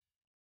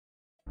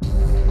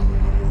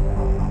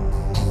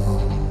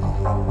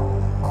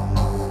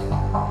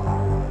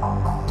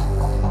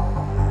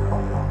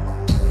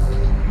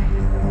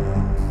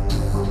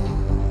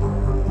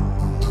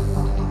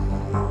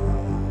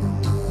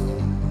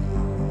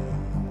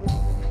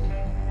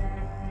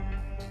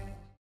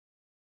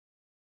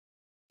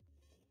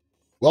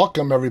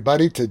Welcome,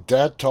 everybody, to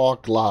Dead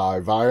Talk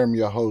Live. I am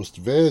your host,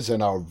 Viz,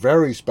 and our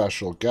very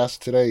special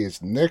guest today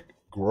is Nick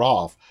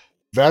Groff,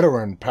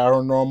 veteran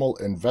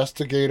paranormal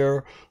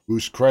investigator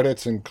whose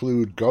credits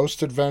include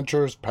Ghost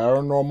Adventures,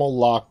 Paranormal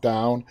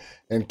Lockdown,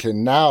 and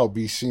can now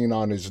be seen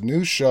on his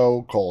new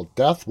show called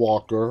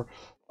Deathwalker,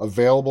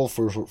 available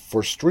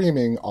for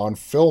streaming on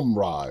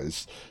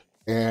FilmRise.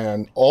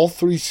 And all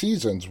three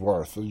seasons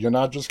worth. You're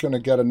not just going to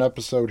get an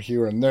episode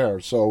here and there.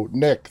 So,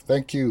 Nick,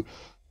 thank you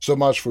so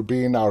much for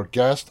being our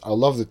guest. I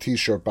love the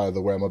t-shirt, by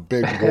the way. I'm a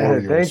big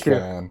Warriors Thank you.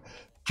 fan.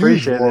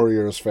 Huge Appreciate it.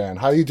 Warriors fan.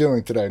 How you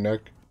doing today,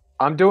 Nick?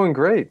 I'm doing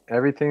great.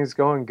 Everything's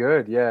going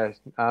good. Yeah,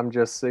 I'm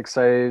just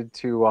excited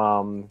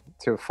to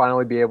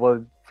finally be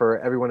able for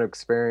everyone to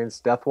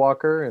experience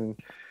Deathwalker, and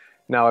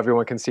now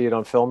everyone can see it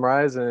on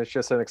FilmRise, and it's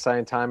just an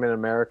exciting time in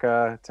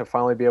America to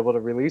finally be able to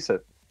release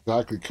it.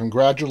 Exactly.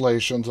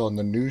 Congratulations on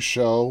the new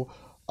show.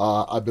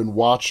 I've been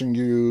watching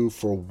you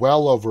for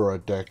well over a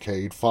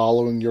decade,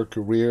 following your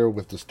career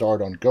with the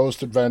start on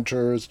Ghost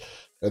Adventures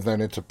and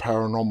then into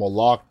Paranormal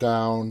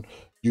Lockdown.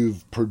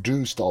 You've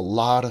produced a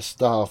lot of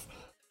stuff.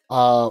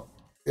 Uh,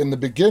 in the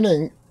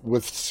beginning,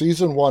 with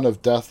season one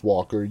of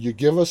Deathwalker, you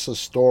give us a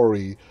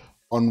story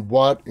on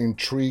what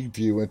intrigued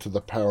you into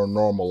the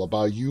paranormal,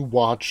 about you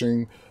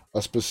watching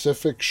a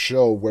specific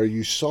show where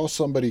you saw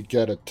somebody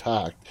get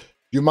attacked.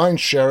 Do you mind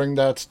sharing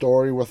that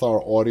story with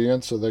our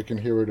audience so they can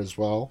hear it as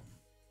well?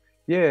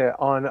 Yeah,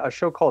 on a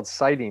show called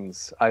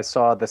Sightings, I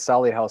saw the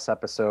Sally House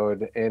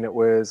episode, and it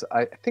was,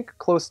 I think,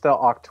 close to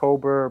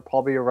October,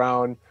 probably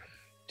around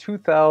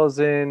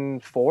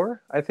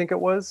 2004, I think it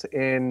was.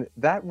 And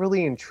that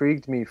really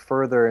intrigued me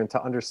further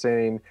into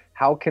understanding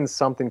how can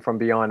something from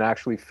beyond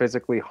actually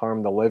physically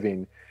harm the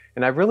living.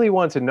 And I really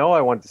wanted to know,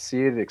 I wanted to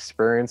see it,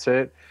 experience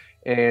it.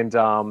 And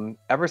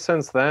ever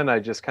since then, I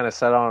just kind of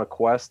set on a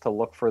quest to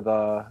look for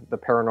the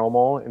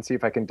paranormal and see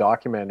if I can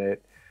document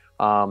it.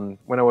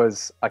 When I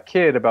was a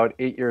kid, about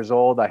 8 years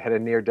old, I had a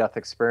near-death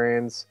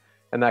experience,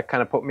 and that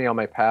kind of put me on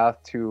my path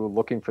to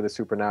looking for the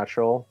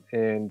supernatural.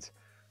 And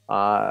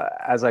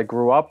as I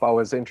grew up, I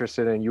was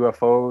interested in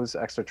UFOs,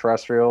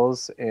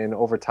 extraterrestrials, and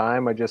over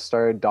time, I just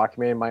started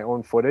documenting my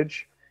own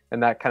footage,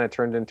 and that kind of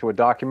turned into a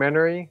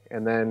documentary.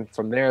 And then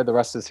from there, the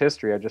rest is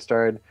history. I just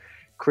started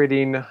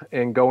creating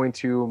and going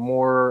to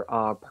more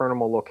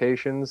paranormal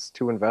locations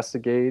to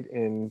investigate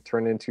and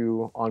turn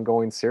into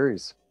ongoing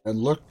series. And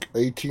look,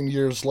 18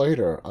 years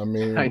later, I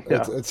mean, I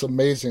it's know. it's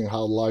amazing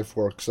how life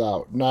works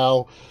out.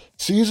 Now,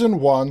 season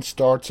one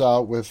starts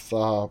out with,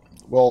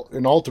 well,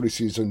 in all three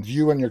seasons,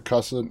 you and your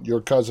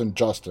cousin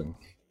Justin.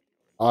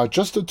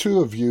 Just the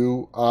two of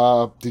you.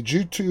 Did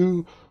you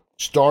two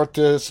start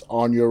this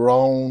on your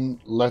own?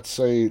 Let's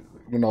say,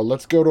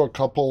 let's go to a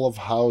couple of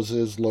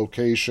houses,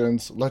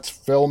 locations, let's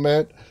film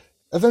it,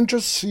 and then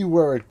just see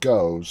where it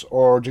goes.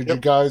 Or did you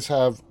Yep. guys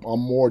have a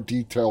more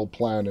detailed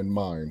plan in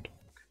mind?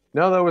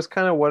 No, that was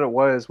kind of what it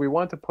was. We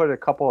wanted to put a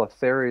couple of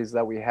theories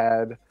that we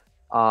had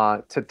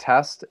to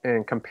test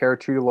and compare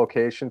two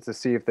locations to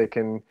see if they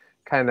can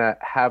kind of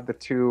have the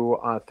two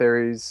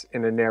theories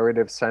in a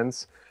narrative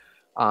sense,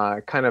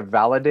 kind of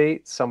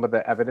validate some of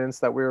the evidence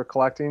that we were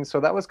collecting. So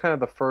that was kind of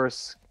the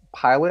first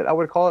pilot, I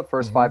would call it,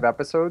 first Mm-hmm. 5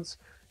 episodes.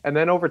 And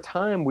then over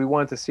time, we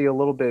wanted to see a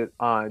little bit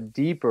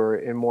deeper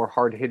and more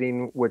hard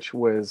hitting, which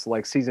was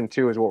like season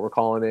two, is what we're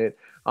calling it,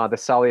 the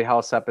Sally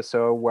House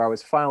episode, where I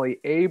was finally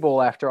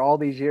able, after all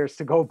these years,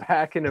 to go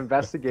back and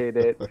investigate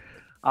it.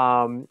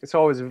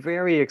 So I was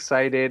very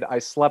excited. I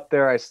slept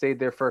there. I stayed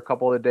there for a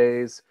couple of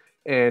days,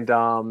 and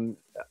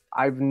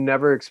I've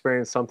never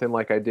experienced something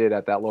like I did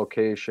at that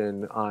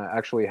location.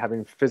 Actually,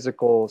 having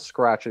physical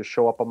scratches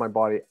show up on my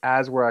body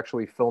as we're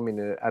actually filming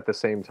it at the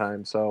same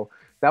time. So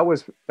that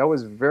was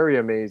very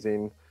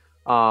amazing.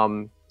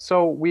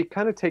 So we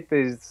kind of take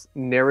this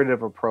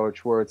narrative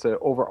approach where it's an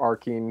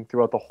overarching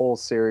throughout the whole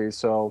series.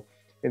 So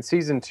in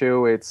season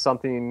two, it's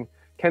something,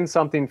 can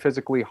something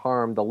physically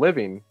harm the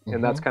living?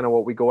 And that's Mm-hmm. kind of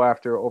what we go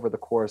after over the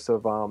course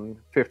of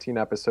 15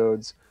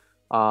 episodes.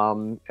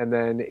 And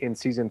then in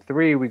season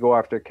three, we go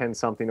after, can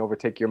something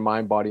overtake your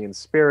mind, body, and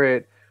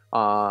spirit?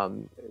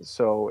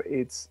 So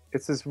it's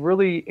this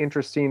really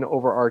interesting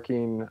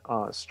overarching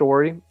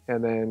story,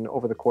 and then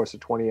over the course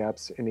of 20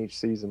 eps in each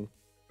season.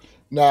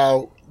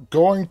 Now,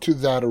 going to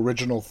that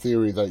original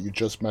theory that you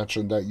just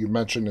mentioned, that you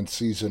mentioned in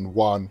season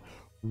one,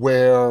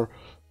 where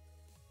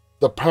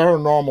the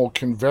paranormal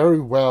can very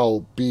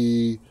well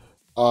be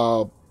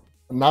uh,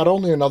 not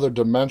only another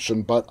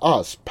dimension, but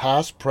us,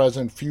 past,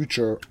 present,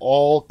 future,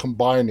 all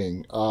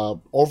combining,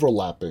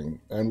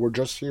 overlapping, and we're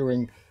just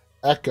hearing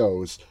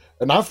echoes.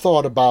 And I've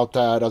thought about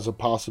that as a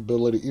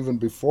possibility even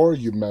before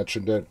you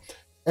mentioned it.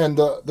 And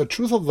the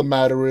truth of the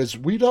matter is,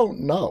 we don't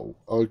know.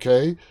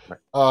 Okay, Right.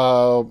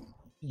 uh,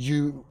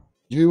 you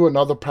you and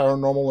other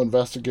paranormal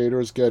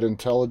investigators get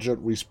intelligent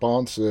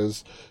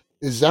responses.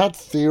 Is that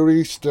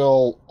theory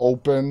still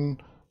open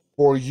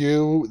for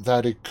you,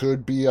 that it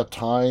could be a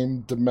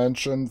time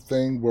dimension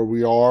thing where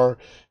we are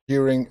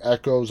hearing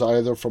echoes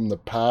either from the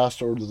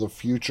past or to the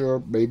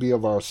future, maybe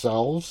of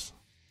ourselves?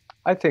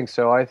 I think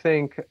so. I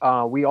think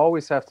we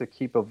always have to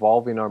keep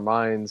evolving our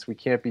minds. We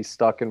can't be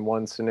stuck in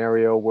one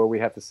scenario where we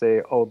have to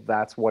say, oh,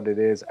 that's what it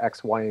is,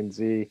 X, Y, and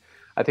Z.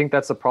 I think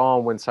that's the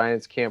problem when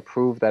science can't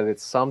prove that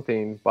it's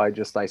something by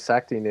just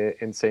dissecting it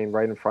and saying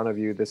right in front of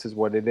you, this is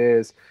what it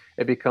is.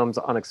 It becomes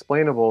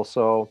unexplainable.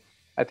 So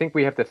I think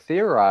we have to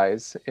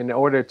theorize in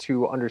order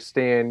to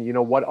understand,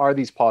 what are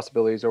these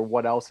possibilities or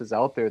what else is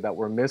out there that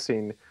we're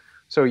missing.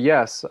 So,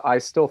 yes, I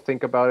still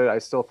think about it. I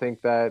still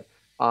think that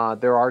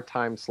there are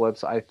time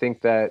slips. I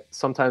think that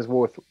sometimes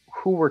with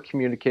who we're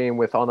communicating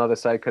with on the other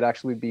side could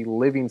actually be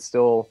living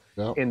still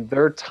Yeah, in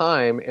their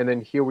time, and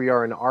then here we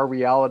are in our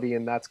reality,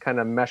 and that's kind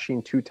of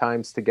meshing two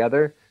times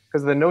together.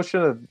 Because the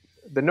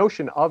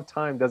notion of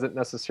time doesn't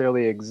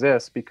necessarily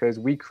exist because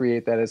we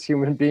create that as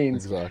human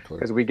beings exactly.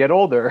 as we get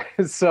older.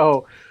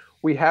 So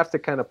we have to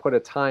kind of put a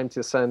time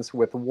to sense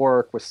with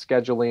work, with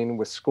scheduling,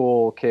 with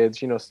school,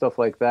 kids, stuff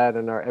like that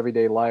in our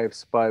everyday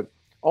lives. But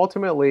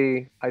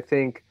ultimately, I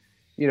think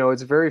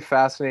it's very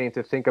fascinating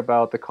to think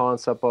about the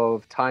concept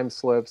of time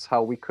slips,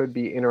 how we could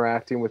be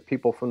interacting with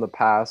people from the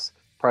past,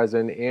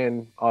 present,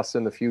 and us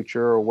in the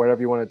future, or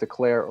whatever you want to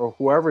declare, or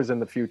whoever's in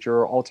the future,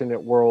 or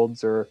alternate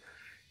worlds, or,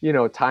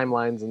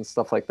 timelines and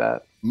stuff like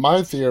that.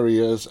 My theory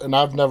is, and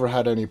I've never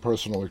had any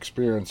personal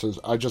experiences,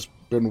 I just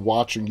been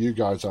watching you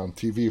guys on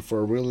TV for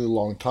a really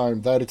long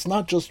time, that it's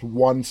not just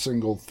one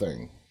single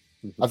thing.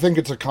 I Mhm. think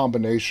it's a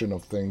combination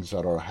of things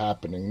that are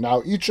happening.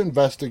 Now, each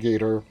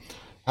investigator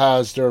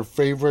has their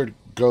favorite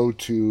go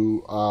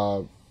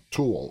to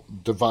tool,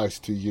 device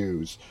to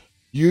use.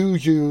 You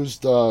use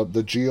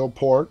the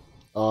Geoport,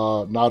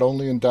 not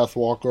only in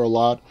Deathwalker a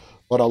lot,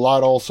 but a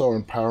lot also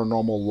in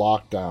Paranormal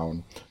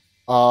Lockdown.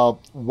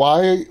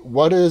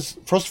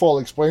 First of all,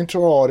 explain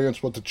to our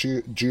audience what the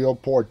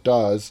Geoport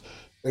does,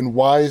 and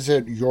why is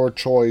it your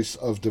choice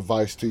of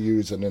device to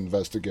use in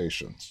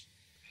investigations?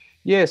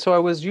 Yeah, so I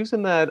was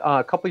using that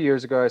a couple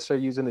years ago. I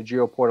started using the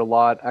Geoport a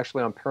lot,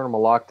 actually on Paranormal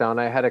Lockdown.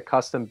 I had it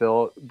custom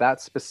built. That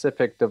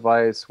specific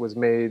device was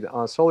made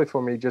solely for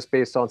me, just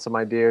based on some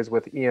ideas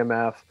with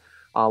EMF,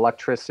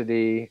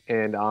 electricity,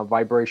 and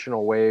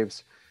vibrational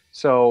waves.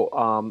 So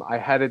I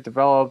had it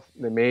developed,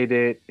 they made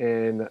it,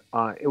 and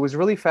it was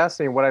really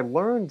fascinating. What I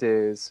learned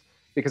is,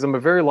 because I'm a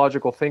very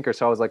logical thinker,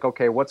 so I was like,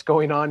 okay, what's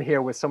going on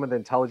here with some of the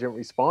intelligent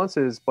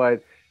responses?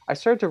 But I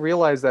started to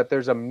realize that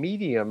there's a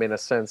medium, in a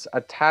sense,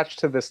 attached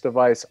to this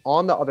device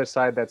on the other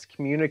side that's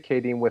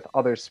communicating with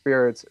other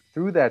spirits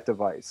through that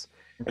device.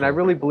 And I Okay.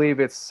 really believe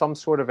it's some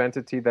sort of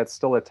entity that's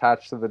still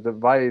attached to the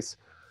device.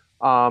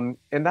 And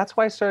that's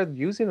why I started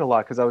using it a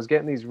lot, because I was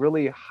getting these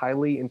really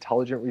highly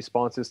intelligent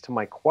responses to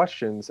my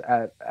questions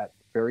at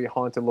very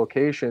haunted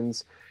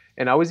locations.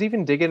 And I was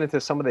even digging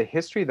into some of the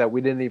history that we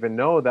didn't even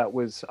know, that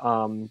was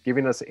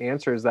giving us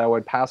answers that I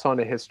would pass on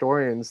to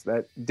historians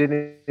that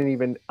didn't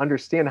even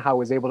understand how I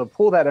was able to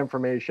pull that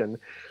information,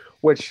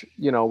 which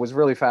was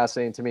really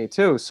fascinating to me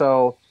too.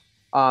 So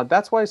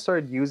that's why I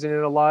started using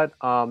it a lot.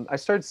 I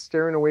started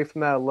steering away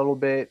from that a little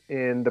bit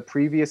in the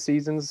previous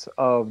seasons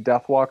of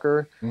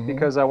Deathwalker, Mm-hmm.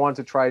 because I wanted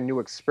to try new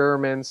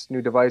experiments,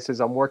 new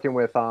devices. I'm working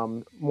with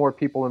more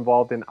people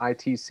involved in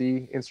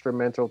ITC,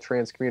 instrumental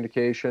trance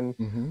communication,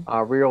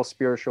 Mm-hmm. real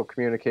spiritual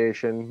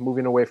communication,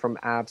 moving away from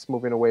apps,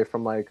 moving away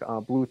from like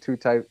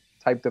Bluetooth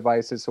type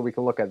devices, so we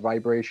can look at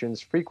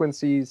vibrations,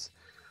 frequencies,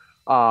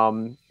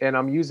 and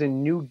I'm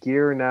using new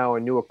gear now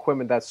and new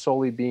equipment that's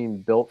solely being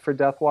built for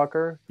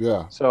Deathwalker.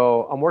 Yeah.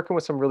 So I'm working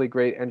with some really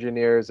great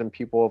engineers and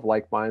people of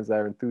like minds that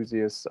are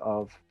enthusiasts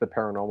of the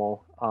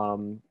paranormal.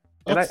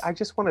 And I, That's I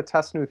just want to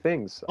test new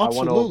things. I want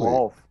to absolutely.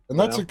 evolve, And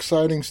that's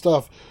exciting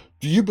stuff.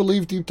 Do you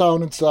believe deep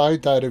down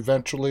inside that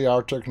eventually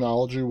our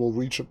technology will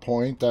reach a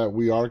point that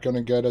we are going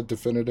to get a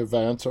definitive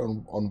answer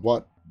on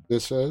what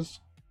this is?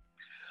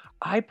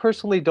 I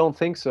personally don't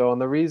think so. And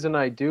the reason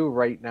I do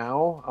right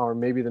now, or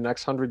maybe the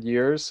next 100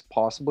 years,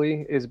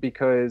 possibly, is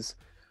because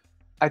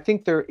I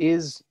think there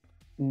is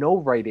no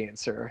right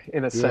answer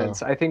in a Yeah.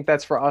 sense. I think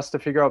that's for us to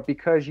figure out,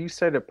 because you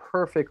said it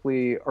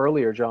perfectly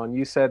earlier, John.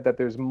 You said that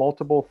there's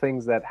multiple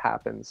things that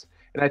happens.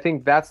 And I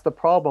think that's the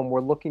problem.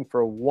 We're looking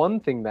for one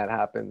thing that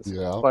happens,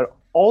 Yeah. but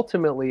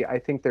ultimately I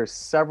think there's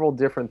several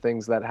different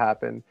things that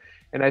happen.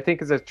 And I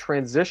think it's a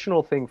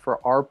transitional thing for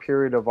our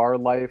period of our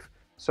life.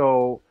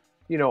 So,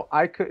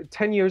 I could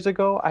 10 years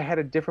ago, I had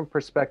a different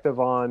perspective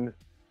on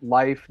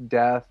life,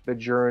 death, the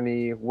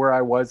journey, where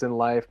I was in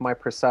life, my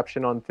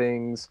perception on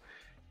things.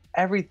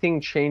 Everything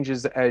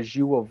changes as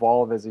you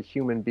evolve as a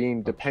human being,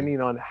 Absolutely.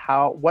 depending on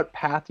what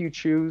path you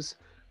choose,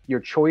 your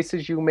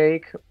choices you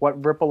make,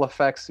 what ripple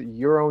effects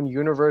your own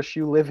universe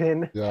you live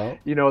in, Yeah.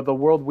 the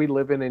world we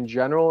live in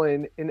general,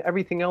 and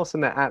everything else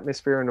in the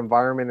atmosphere and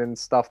environment and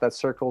stuff that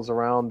circles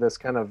around this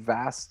kind of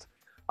vast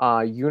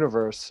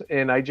universe.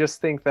 And I just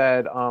think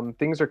that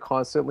things are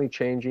constantly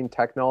changing,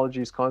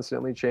 technology is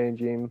constantly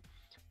changing.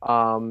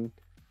 um,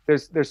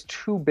 there's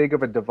too big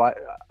of a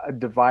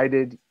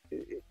divided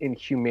in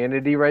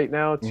humanity right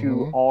now to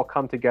Mm-hmm. all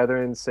come together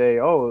and say,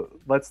 oh,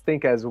 let's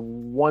think as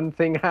one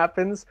thing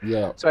happens.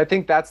 Yeah. So I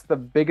think that's the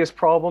biggest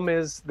problem,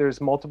 is there's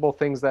multiple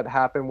things that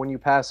happen when you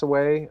pass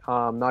away,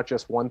 not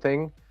just one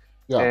thing.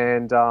 Yeah.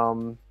 And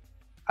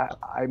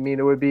I mean,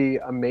 it would be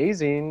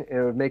amazing. It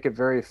would make it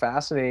very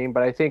fascinating,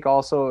 but I think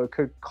also it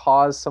could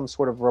cause some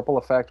sort of ripple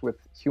effect with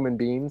human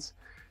beings,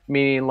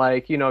 meaning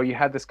like, you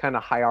had this kind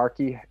of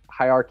hierarchy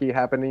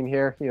happening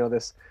here,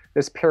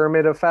 this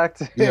pyramid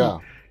effect, and Yeah.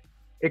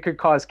 it could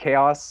cause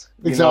chaos.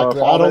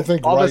 Exactly. If I all don't the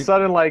think all of a right.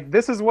 sudden like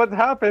this is what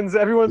happens,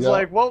 everyone's Yeah.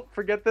 like, well,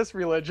 forget this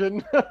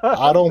religion.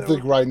 I don't That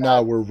think would be right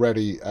now bad. we're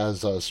ready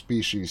as a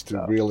species to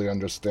So, really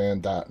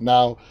understand that.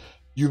 Now,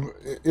 you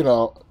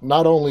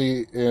not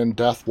only in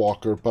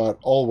Deathwalker, but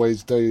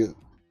always the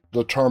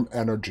term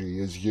energy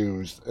is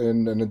used.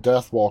 And in a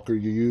Deathwalker,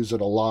 you use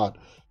it a lot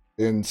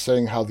in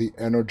saying how the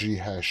energy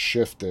has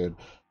shifted.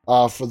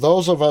 For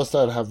those of us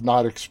that have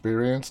not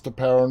experienced the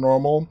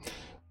paranormal,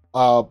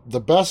 the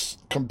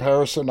best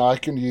comparison I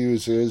can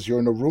use is you're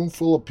in a room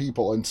full of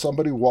people and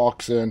somebody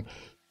walks in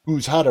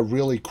who's had a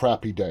really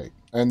crappy day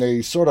and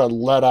they sort of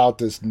let out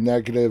this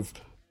negative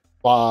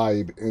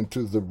vibe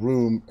into the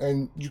room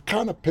and you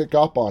kind of pick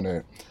up on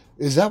it.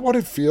 Is that what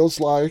it feels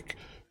like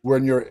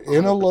when you're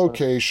in a 100%.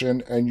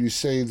 location and you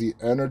say the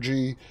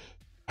energy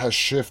has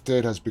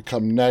shifted, has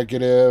become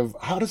negative?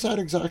 How does that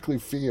exactly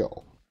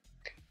feel?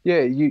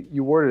 Yeah,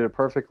 you worded it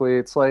perfectly.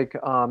 It's like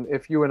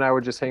if you and I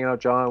were just hanging out,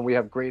 John, we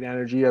have great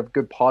energy, you have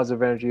good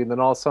positive energy, and then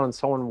all of a sudden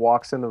someone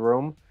walks in the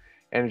room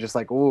and it's just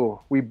like, ooh,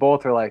 we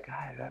both are like,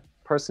 "Ah, that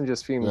person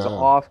just seems Yeah,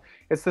 off."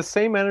 It's the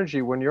same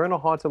energy when you're in a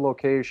haunted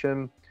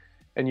location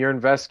and you're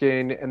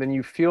investigating, and then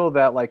you feel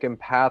that like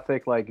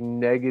empathic, like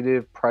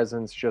negative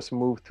presence just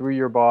move through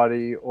your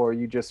body, or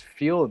you just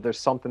feel that there's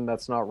something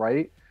that's not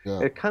right.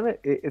 yeah,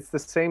 It's the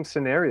same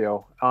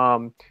scenario.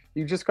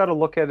 You just got to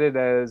look at it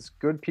as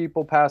good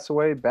people pass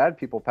away, bad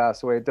people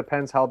pass away. It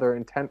depends how their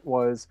intent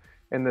was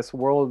in this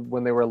world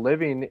when they were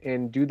living,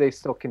 and do they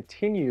still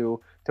continue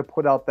to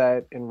put out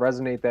that and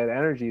resonate that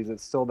energy? Is it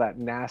still that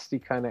nasty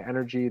kind of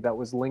energy that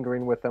was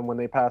lingering with them when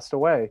they passed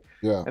away?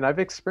 yeah, And I've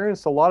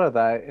experienced a lot of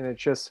that, and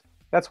it's just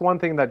that's one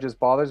thing that just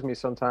bothers me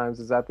sometimes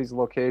is at these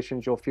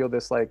locations you'll feel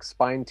this like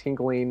spine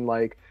tingling,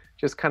 like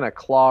just kind of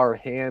claw or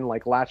hand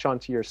like latch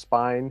onto your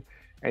spine,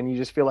 and you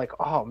just feel like,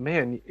 oh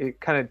man, it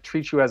kind of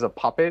treats you as a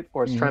puppet,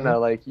 or it's trying mm-hmm, to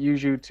like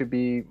use you to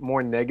be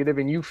more negative,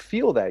 and you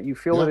feel that, you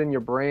feel it yeah, in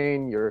your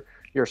brain,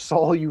 your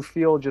soul, you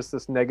feel just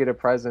this negative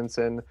presence.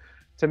 And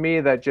to me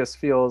that just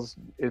feels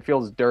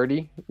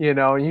dirty,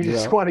 and you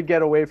just yeah. want to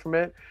get away from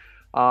it.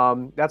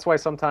 That's why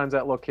sometimes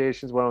at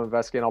locations when I'm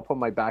investigating, I'll put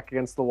my back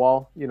against the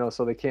wall,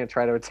 so they can't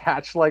try to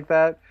attach like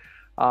that.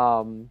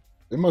 Um,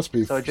 It must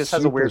be so it just has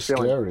a super weird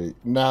feeling. scary.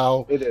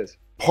 Now, It is.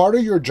 part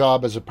of your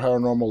job as a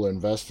paranormal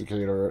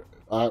investigator,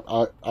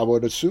 I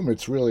would assume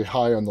it's really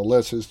high on the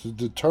list, is to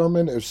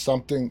determine if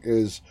something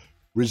is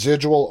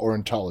residual or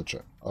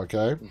intelligent.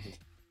 Okay? Mhm.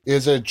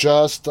 Is it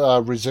just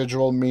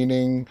residual,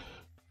 meaning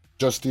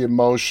just the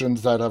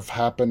emotions that have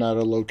happened at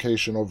a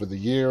location over the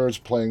years,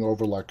 playing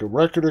over like a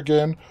record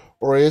again?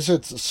 Or is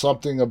it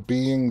something, a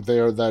being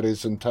there that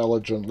is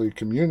intelligently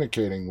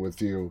communicating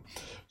with you?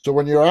 So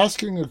when you're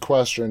asking a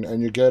question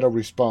and you get a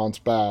response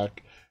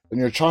back, and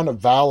you're trying to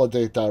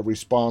validate that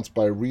response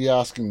by re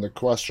asking the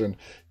question,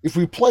 if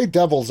we play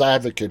devil's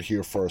advocate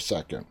here for a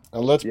second,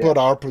 and let's Yeah. put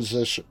our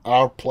position,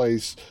 our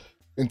place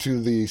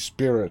into the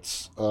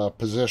spirit's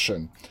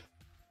position,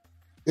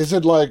 is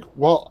it like,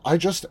 well, I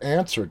just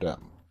answered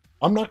them.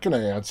 I'm not going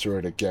to answer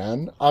it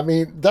again. I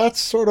mean, that's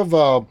sort of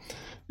a,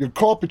 you're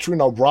caught between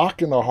a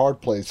rock and a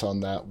hard place on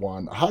that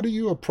one. How do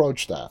you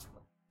approach that?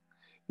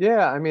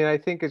 Yeah, I mean, I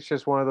think it's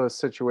just one of those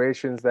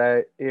situations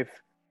that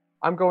if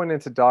I'm going in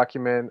to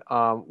document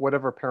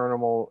whatever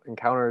paranormal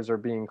encounters are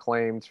being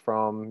claimed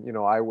from,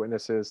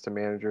 eyewitnesses to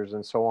managers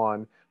and so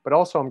on, but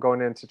also I'm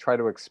going in to try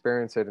to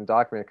experience it and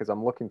document it because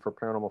I'm looking for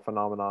paranormal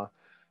phenomena.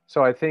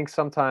 So I think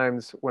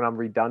sometimes when I'm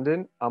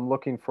redundant, I'm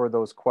looking for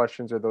those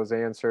questions or those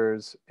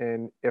answers,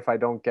 and if I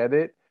don't get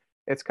it,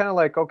 it's kind of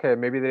like, okay,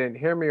 maybe they didn't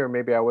hear me, or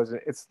maybe I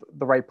wasn't. It's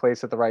the right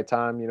place at the right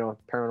time,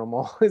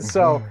 paranormal.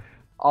 So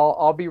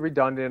I'll be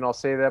redundant. I'll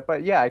say that,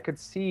 but yeah, I could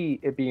see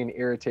it being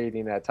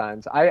irritating at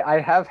times. I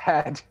have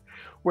had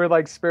where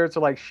like spirits are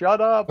like, "Shut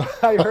up!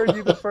 I heard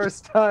you the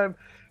first time."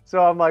 So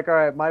I'm like, "All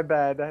right, my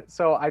bad."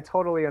 So I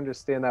totally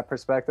understand that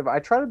perspective. I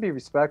try to be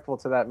respectful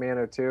to that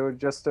manner too,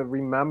 just to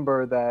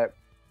remember that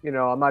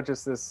I'm not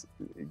just this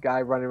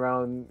guy running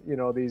around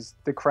these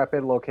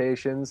decrepit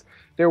locations.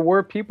 There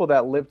were people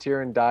that lived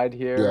here and died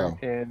here,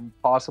 Yeah. and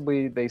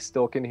possibly they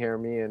still can hear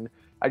me, and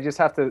I just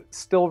have to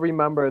still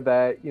remember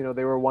that,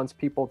 they were once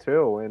people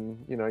too.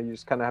 And, you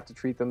just kind of have to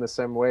treat them the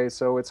same way.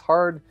 So it's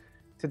hard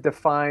to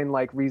define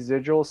like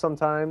residual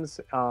sometimes.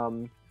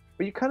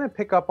 But you kind of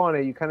pick up on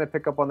it. You kind of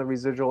pick up on the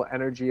residual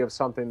energy of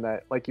something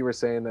that, like you were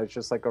saying, that's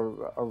just like a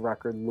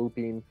record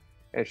looping.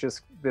 And it's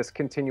just this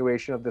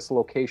continuation of this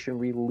location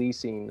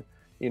releasing,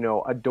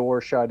 a door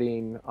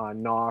shutting,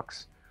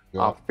 knocks,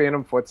 Yeah.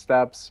 phantom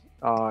footsteps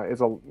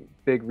is a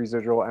big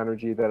residual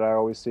energy that I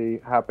always see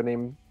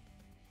happening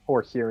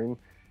or hearing.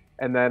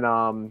 And then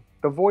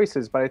the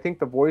voices, but I think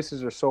the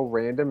voices are so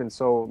random and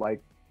so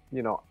like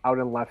out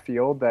in left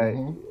field that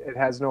Mm-hmm. it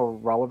has no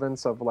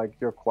relevance of like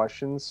your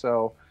questions.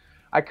 So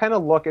I kind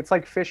of look, it's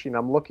like fishing.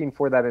 I'm looking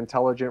for that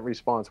intelligent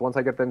response. Once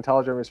I get the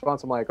intelligent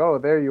response, I'm like, oh,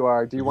 there you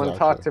are. Do you want to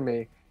talk Exactly. to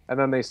me? And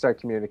then they start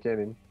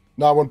communicating.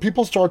 Now, when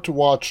people start to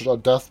watch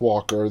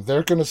Deathwalker,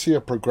 they're going to see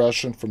a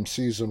progression from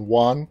season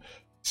one.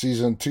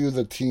 Season two,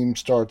 the team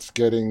starts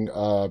getting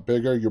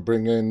bigger. You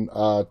bring in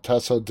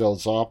Tessa Del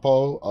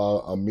Zoppo,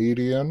 a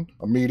medium,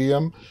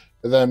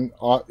 and then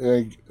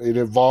it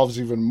evolves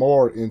even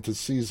more into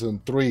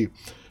season three.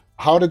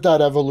 How did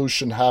that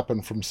evolution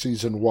happen from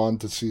season one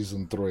to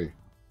season three?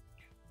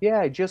 Yeah,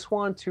 I just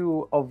want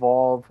to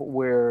evolve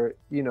where,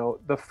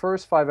 the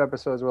first 5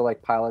 episodes were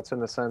like pilots in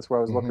the sense where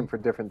I was Mm-hmm. looking for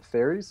different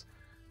theories.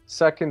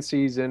 Second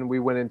season, we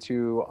went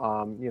into,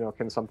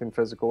 can something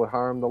physical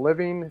harm the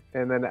living?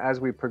 And then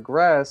as we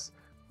progress,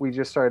 we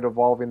just started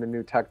evolving the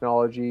new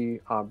technology,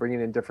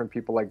 bringing in different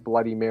people like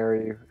Bloody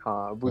Mary,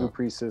 Voodoo Yeah.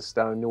 Priestess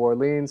down in New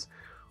Orleans,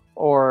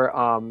 or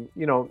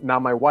now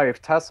my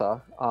wife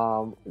Tessa,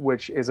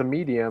 which is a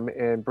medium,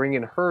 and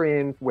bringing her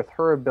in with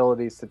her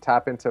abilities to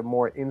tap into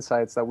more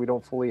insights that we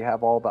don't fully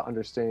have all the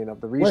understanding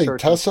of the Wait, research and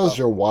Tessa's stuff.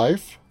 your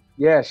wife?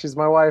 Yeah, she's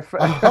my wife.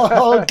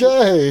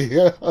 Okay.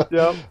 Yeah.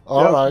 Yep,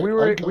 All yep. right. We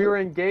Okay. were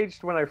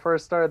engaged when I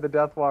first started the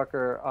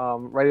Deathwalker,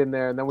 right in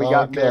there, and then we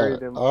got Okay.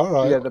 married, and All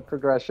right. yeah, the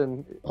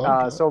progression.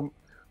 Okay. So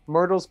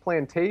Myrtle's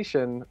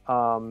Plantation,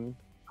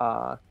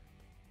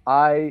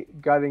 I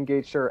got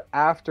engaged to her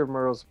after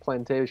Myrtle's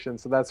Plantation,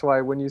 so that's why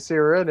when you see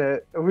her in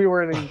it, we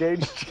weren't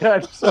engaged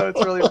yet. So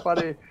it's really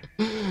funny.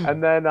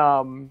 And then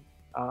I'm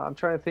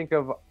trying to think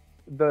of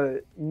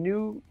the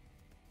new.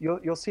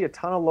 You'll see a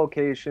ton of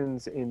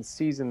locations in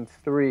season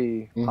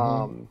three,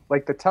 Mm-hmm.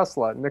 like the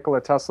Tesla,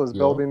 Nikola Tesla's Yeah.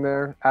 building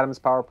there, Adams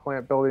Power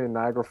Plant building in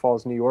Niagara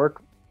Falls, New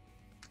York.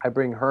 I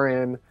bring her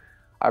in.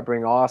 I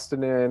bring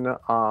Austin in.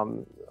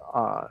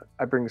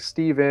 I bring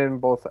Steve in,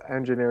 both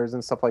engineers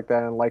and stuff like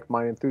that, and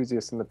like-minded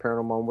enthusiasts in the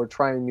paranormal. And we're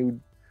trying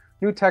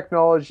new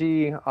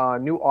technology,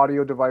 new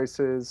audio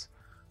devices,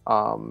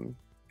 and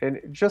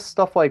just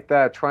stuff like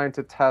that. Trying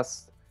to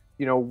test,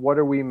 what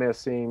are we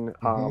missing?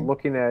 Mm-hmm.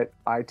 Looking at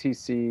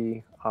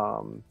ITC,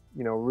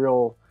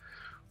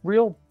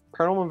 real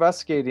paranormal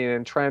investigating,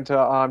 and trying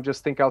to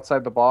just think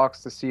outside the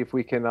box to see if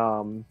we can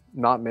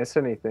not miss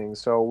anything.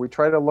 So we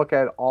try to look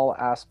at all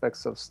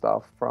aspects of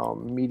stuff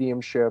from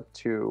mediumship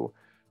to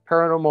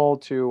paranormal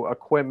to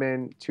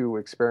equipment to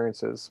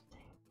experiences.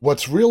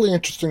 What's really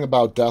interesting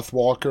about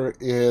Deathwalker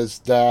is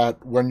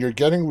that when you're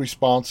getting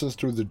responses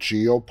through the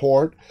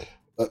Geoport,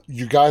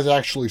 you guys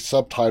actually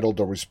subtitled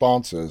the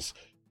responses,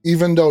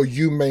 even though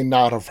you may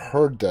not have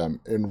heard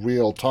them in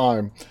real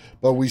time.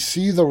 But we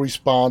see the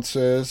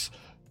responses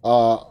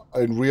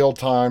in real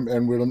time,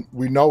 and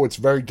we know it's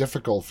very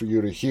difficult for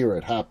you to hear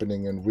it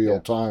happening in real Yeah.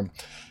 time.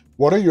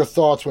 What are your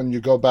thoughts when you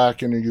go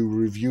back and you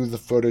review the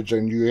footage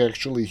and you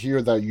actually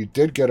hear that you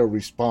did get a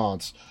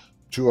response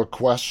to a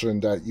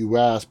question that you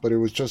asked, but it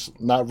was just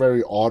not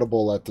very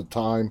audible at the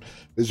time?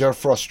 Is there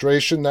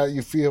frustration that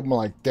you feel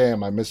like,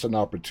 damn, I missed an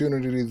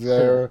opportunity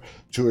there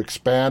to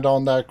expand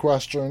on that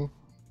question?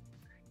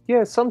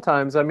 Yeah,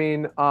 sometimes. I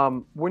mean,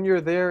 when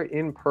you're there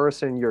in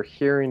person, you're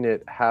hearing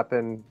it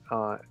happen,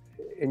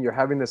 and you're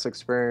having this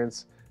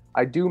experience.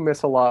 I do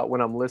miss a lot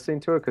when I'm listening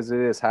to it because it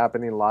is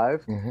happening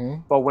live. Mm-hmm.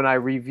 But when I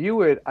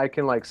review it, I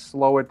can like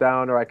slow it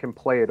down, or I can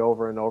play it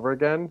over and over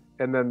again.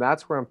 And then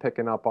that's where I'm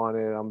picking up on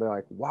it. I'm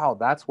like, wow,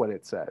 that's what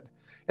it said.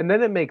 And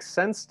then it makes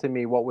sense to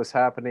me what was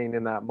happening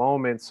in that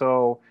moment.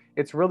 So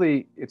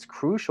it's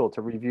crucial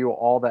to review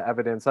all the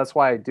evidence. That's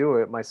why I do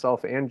it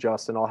myself and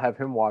Justin. I'll have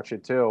him watch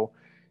it too,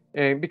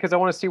 and because I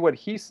want to see what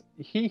he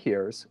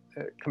hears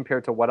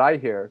compared to what I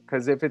hear.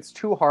 Because if it's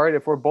too hard,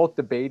 if we're both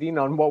debating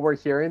on what we're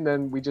hearing,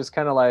 then we just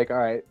kind of like, all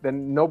right,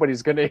 then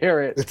nobody's gonna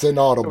hear it. It's So we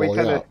inaudible,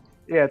 kind yeah. of,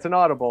 yeah, it's an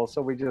audible,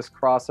 so we just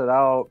cross it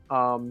out.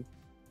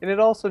 And it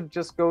also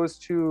just goes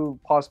to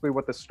possibly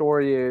what the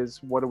story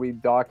is, what are we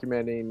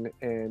documenting,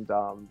 and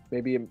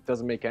maybe it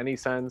doesn't make any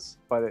sense,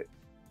 but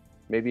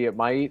maybe it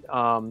might.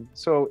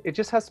 So it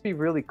just has to be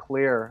really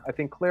clear. I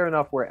think clear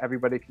enough where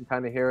everybody can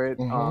kind of hear it.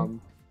 Mm-hmm.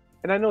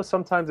 And I know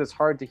sometimes it's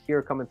hard to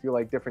hear coming through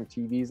like different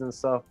TVs and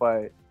stuff,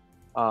 but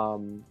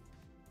um,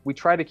 we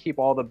try to keep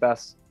all the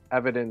best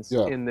evidence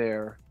Yeah. in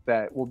there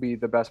that will be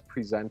the best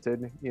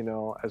presented,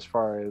 as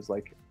far as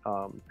like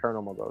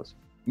paranormal goes.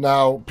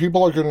 Now,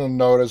 people are going to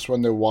notice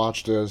when they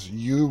watch this,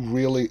 you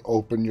really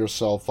open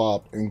yourself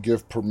up and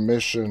give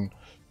permission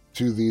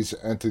to these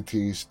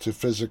entities to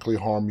physically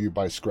harm you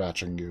by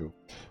scratching you.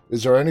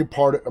 Is there any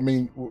part, I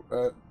mean,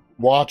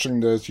 watching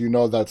this, you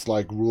know that's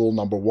like rule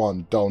number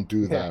one, don't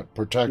do Yeah, that,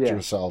 protect yeah.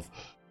 yourself.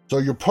 So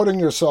you're putting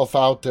yourself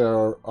out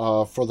there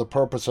for the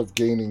purpose of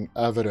gaining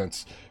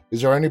evidence.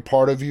 Is there any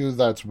part of you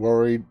that's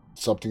worried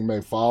something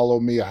may follow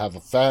me? I have a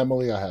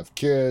family, I have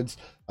kids,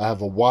 I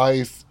have a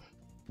wife.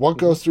 What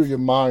Mhm. goes through your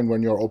mind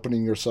when you're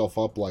opening yourself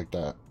up like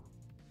that?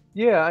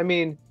 Yeah, I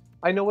mean,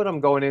 I know what I'm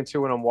going into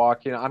when I'm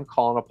walking. I'm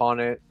calling upon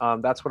it.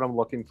 That's what I'm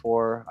looking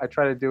for. I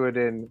try to do it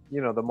in,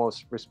 the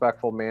most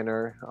respectful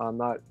manner. I'm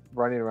not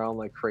running around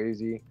like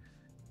crazy.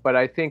 But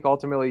I think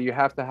ultimately you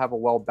have to have a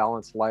well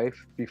balanced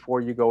life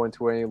before you go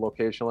into any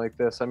location like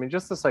this. I mean,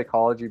 just the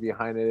psychology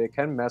behind it, it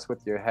can mess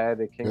with your head.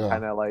 It can Yeah.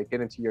 kind of like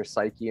get into your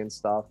psyche and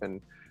stuff and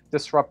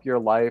disrupt your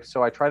life.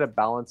 So I try to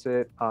balance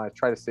it,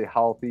 try to stay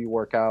healthy,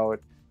 work out,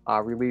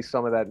 release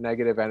some of that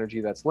negative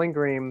energy that's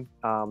lingering.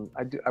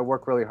 I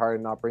work really hard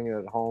and not bringing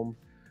it home.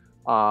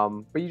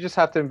 But you just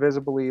have to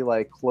invisibly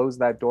like close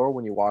that door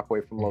when you walk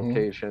away from Hmm.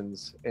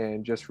 locations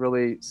and just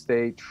really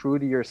stay true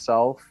to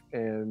yourself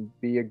and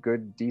be a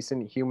good,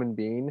 decent human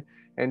being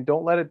and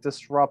don't let it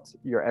disrupt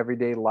your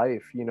everyday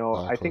life. You know,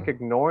 I Exactly. think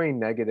ignoring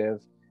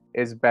negative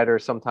is better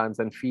sometimes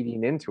than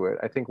feeding into it.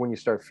 I think when you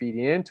start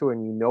feeding into it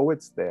and you know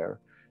it's there,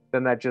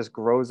 then that just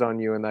grows on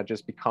you and that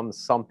just becomes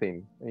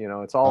something. You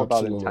know, it's all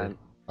about Absolutely. intent.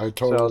 I So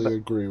totally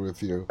agree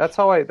with you. that's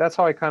how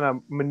I kind of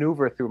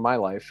maneuver through my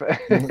life.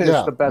 It's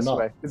Yeah, the best no,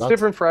 way. It's that's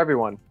different for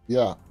everyone.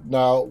 yeah.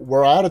 Now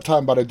we're out of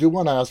time, but I do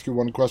want to ask you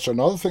one question.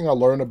 Another thing I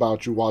learned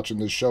about you watching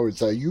this show is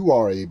that you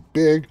are a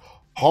big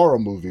horror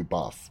movie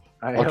buff.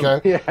 I am.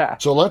 Okay, Yeah.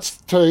 so let's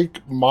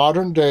take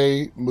modern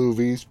day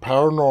movies,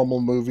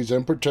 paranormal movies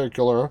in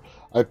particular.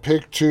 I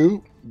picked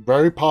two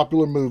very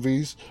popular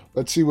movies.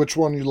 Let's see which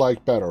one you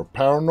like better: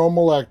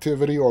 Paranormal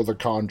Activity or The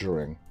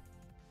Conjuring.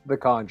 The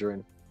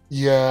Conjuring.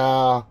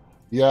 Yeah,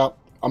 yeah.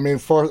 I mean,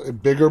 for a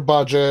bigger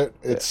budget,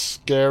 Yeah. it's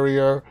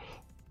scarier.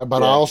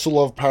 But I Yeah. also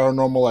love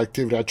Paranormal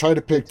Activity. I tried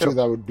to Me pick two too.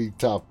 that would be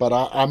tough, but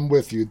I'm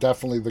with you.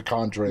 Definitely The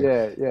Conjuring.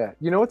 Yeah. Yeah.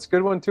 You know what's a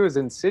good one too is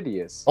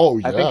Insidious. Oh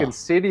I think yeah,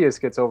 Insidious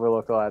gets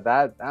overlooked a lot.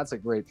 That's a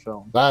great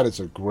film. that is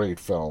a great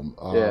film.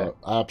 Yeah.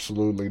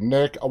 Absolutely,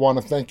 Nick. I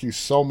want to thank you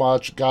so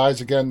much, guys.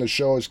 Again, the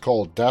show is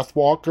called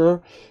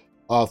Deathwalker.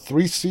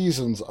 3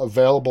 seasons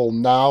available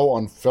now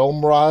on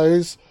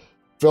FilmRise.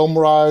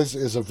 FilmRise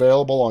is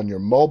available on your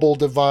mobile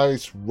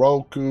device,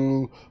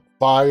 Roku,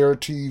 Fire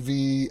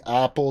TV,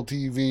 Apple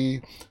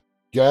TV.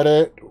 Get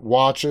it,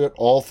 watch it.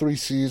 All 3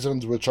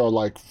 seasons, which are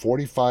like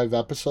 45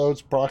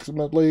 episodes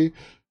approximately,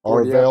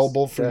 are 40X.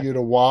 available for Yeah. you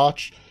to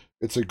watch.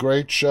 It's a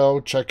great show.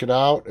 Check it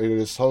out. It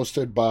is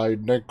hosted by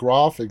Nick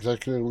Groff,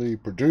 executively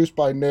produced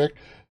by Nick.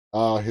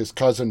 His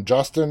cousin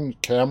Justin,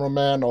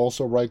 cameraman,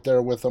 also right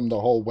there with him the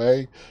whole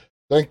way.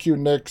 Thank you,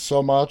 Nick,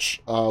 so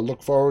much.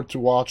 Look forward to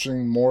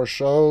watching more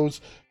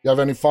shows. You have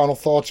any final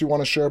thoughts you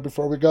want to share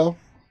before we go?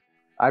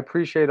 I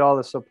appreciate all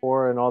the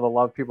support and all the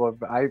love people.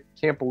 I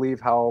can't believe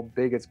how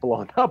big it's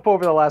blown up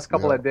over the last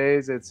couple Yeah. of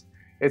days.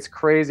 It's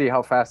crazy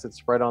how fast it's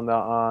spread on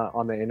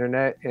the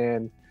internet,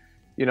 and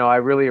you know I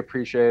really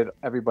appreciate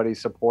everybody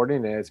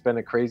supporting it. It's been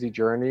a crazy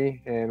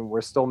journey, and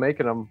we're still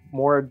making them.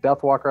 More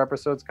Deathwalker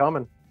episodes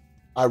coming.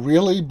 I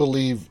really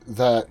believe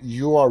that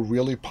you are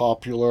really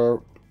popular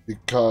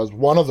because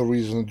one of the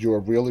reasons you are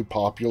really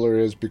popular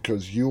is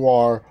because you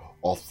are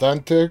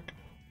authentic,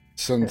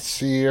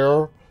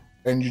 sincere,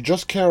 and you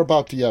just care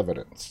about the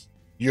evidence.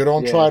 You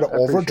don't try Yeah, to I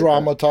over appreciate that.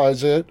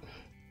 dramatize it,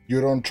 you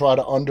don't try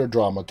to under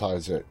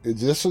dramatize it.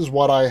 This is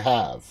what I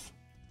have.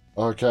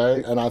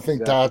 Okay? And I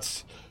think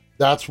Exactly.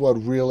 that's what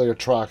really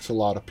attracts a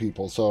lot of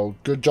people. So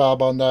good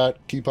job on that.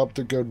 Keep up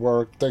the good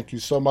work. Thank you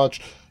so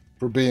much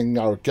for being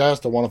our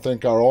guest. I want to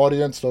thank our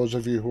audience, those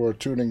of you who are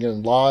tuning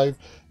in live,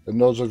 and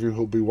those of you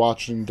who'll be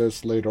watching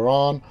this later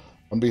on.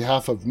 On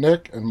behalf of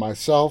Nick and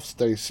myself,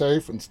 stay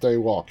safe and stay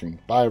walking.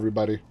 Bye,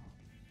 everybody.